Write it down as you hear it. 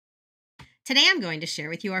Today I'm going to share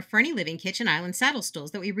with you our Furniliving kitchen island saddle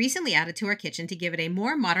stools that we recently added to our kitchen to give it a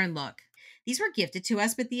more modern look. These were gifted to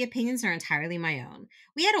us, but the opinions are entirely my own.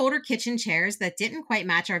 We had older kitchen chairs that didn't quite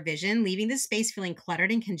match our vision, leaving the space feeling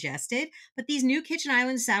cluttered and congested, but these new kitchen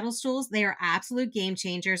island saddle stools, they are absolute game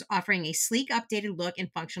changers, offering a sleek, updated look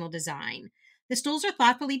and functional design. The stools are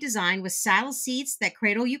thoughtfully designed with saddle seats that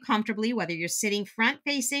cradle you comfortably, whether you're sitting front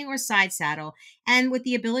facing or side saddle. And with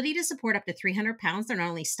the ability to support up to 300 pounds, they're not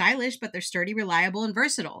only stylish, but they're sturdy, reliable, and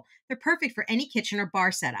versatile. They're perfect for any kitchen or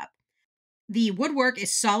bar setup. The woodwork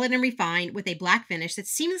is solid and refined with a black finish that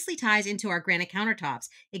seamlessly ties into our granite countertops,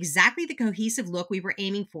 exactly the cohesive look we were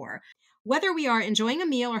aiming for. Whether we are enjoying a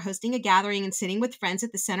meal or hosting a gathering and sitting with friends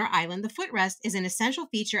at the center island, the footrest is an essential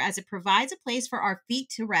feature as it provides a place for our feet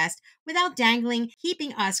to rest without dangling,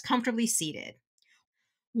 keeping us comfortably seated.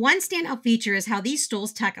 One standout feature is how these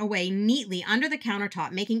stools tuck away neatly under the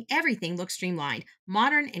countertop, making everything look streamlined,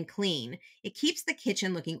 modern, and clean. It keeps the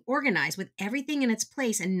kitchen looking organized with everything in its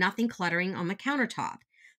place and nothing cluttering on the countertop.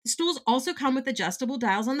 The stools also come with adjustable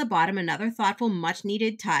dials on the bottom, another thoughtful, much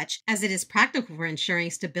needed touch, as it is practical for ensuring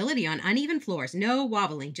stability on uneven floors. No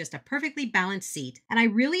wobbling, just a perfectly balanced seat. And I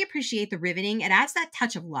really appreciate the riveting. It adds that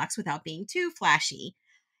touch of luxe without being too flashy.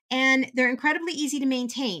 And they're incredibly easy to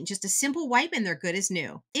maintain. Just a simple wipe and they're good as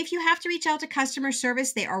new. If you have to reach out to customer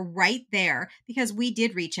service, they are right there because we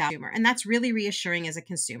did reach out to them, and that's really reassuring as a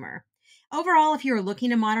consumer. Overall, if you are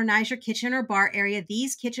looking to modernize your kitchen or bar area,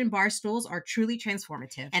 these kitchen bar stools are truly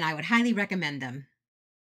transformative, and I would highly recommend them.